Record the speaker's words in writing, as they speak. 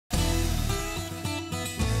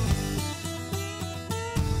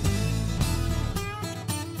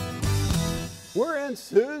We're in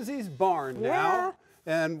Susie's barn now.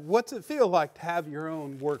 And what's it feel like to have your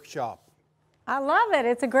own workshop? I love it.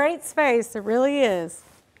 It's a great space. It really is.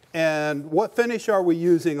 And what finish are we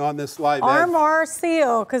using on this live edge? Armor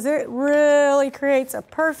Seal, because it really creates a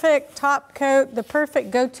perfect top coat, the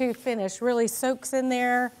perfect go-to finish. Really soaks in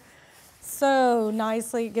there so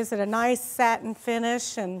nicely. It gives it a nice satin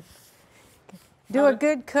finish and do a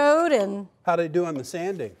good coat. And how did I do on the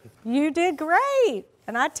sanding? You did great.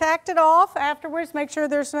 And I tacked it off afterwards, make sure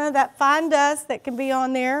there's none of that fine dust that can be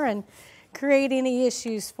on there and create any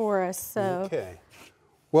issues for us. So. Okay.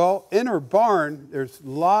 Well, in her barn, there's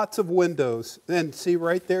lots of windows. And see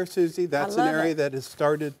right there, Susie, that's an area that has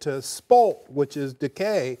started to spolt, which is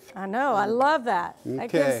decay. I know, I love that. Okay.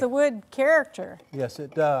 That gives the wood character. Yes,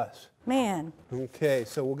 it does. Man. Okay,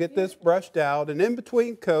 so we'll get this brushed out, and in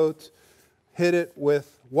between coats, hit it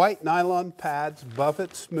with white nylon pads, buff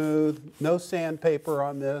it smooth, no sandpaper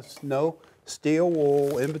on this, no steel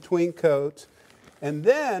wool in between coats. And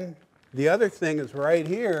then the other thing is right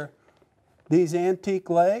here, these antique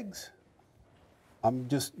legs, I'm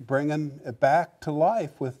just bringing it back to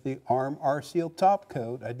life with the Arm R-Seal top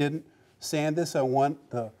coat. I didn't sand this. I want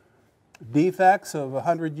the defects of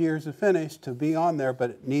 100 years of finish to be on there, but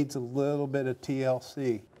it needs a little bit of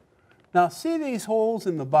TLC. Now see these holes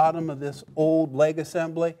in the bottom of this old leg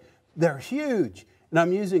assembly? They're huge. And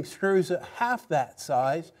I'm using screws at half that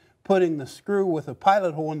size, putting the screw with a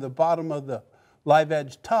pilot hole in the bottom of the live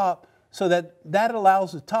edge top, so that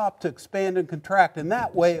allows the top to expand and contract, and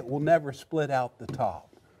that way it will never split out the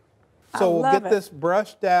top. So we'll get this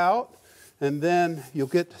brushed out, and then you'll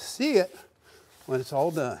get to see it when it's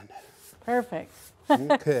all done. Perfect.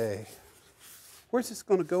 Okay. Where's this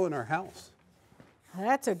going to go in our house?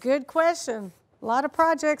 That's a good question. A lot of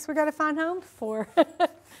projects we got to find homes for.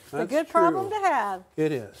 It's a good problem to have.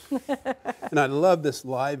 It is. And I love this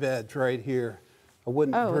live edge right here. I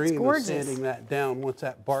wouldn't dream of sanding that down. Once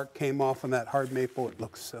that bark came off on that hard maple, it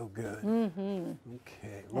looks so good. Mm-hmm.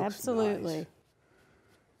 Okay, looks absolutely nice.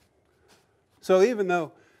 So even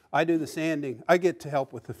though I do the sanding, I get to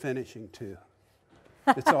help with the finishing too.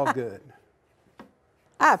 It's all good.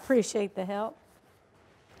 I appreciate the help.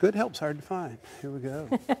 Good help's hard to find. Here we go.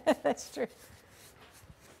 That's true.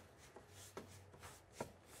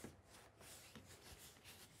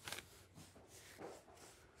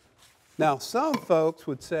 Now, some folks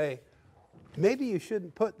would say, maybe you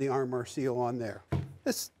shouldn't put the Armor Seal on there.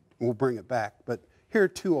 This will bring it back, but here are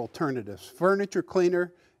two alternatives. Furniture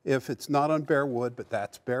cleaner, if it's not on bare wood, but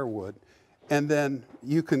that's bare wood. And then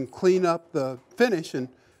you can clean up the finish and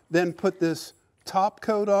then put this top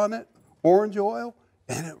coat on it, orange oil,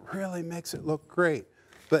 and it really makes it look great.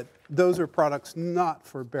 But those are products not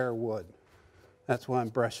for bare wood. That's why I'm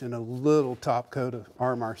brushing a little top coat of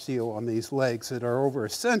Armor Seal on these legs that are over a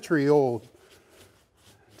century old.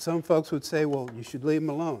 Some folks would say, well, you should leave them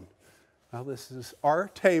alone. Well, this is our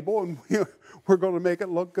table, and we're going to make it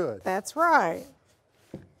look good. That's right.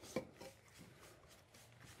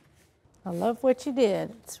 I love what you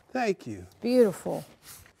did. Thank you. Beautiful.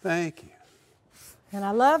 Thank you. And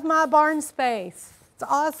I love my barn space. It's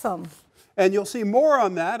awesome. And you'll see more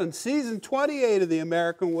on that in season 28 of the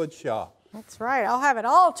American Woodshop. That's right. I'll have it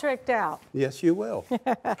all tricked out. Yes, you will.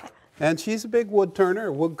 And she's a big wood turner,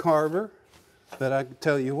 a wood carver. But I can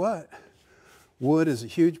tell you what, wood is a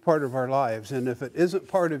huge part of our lives. And if it isn't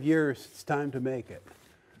part of yours, it's time to make it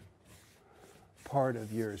part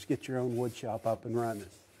of yours. Get your own wood shop up and running.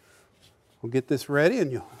 We'll get this ready,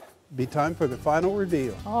 and it'll be time for the final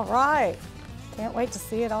reveal. All right. Can't wait to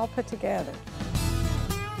see it all put together.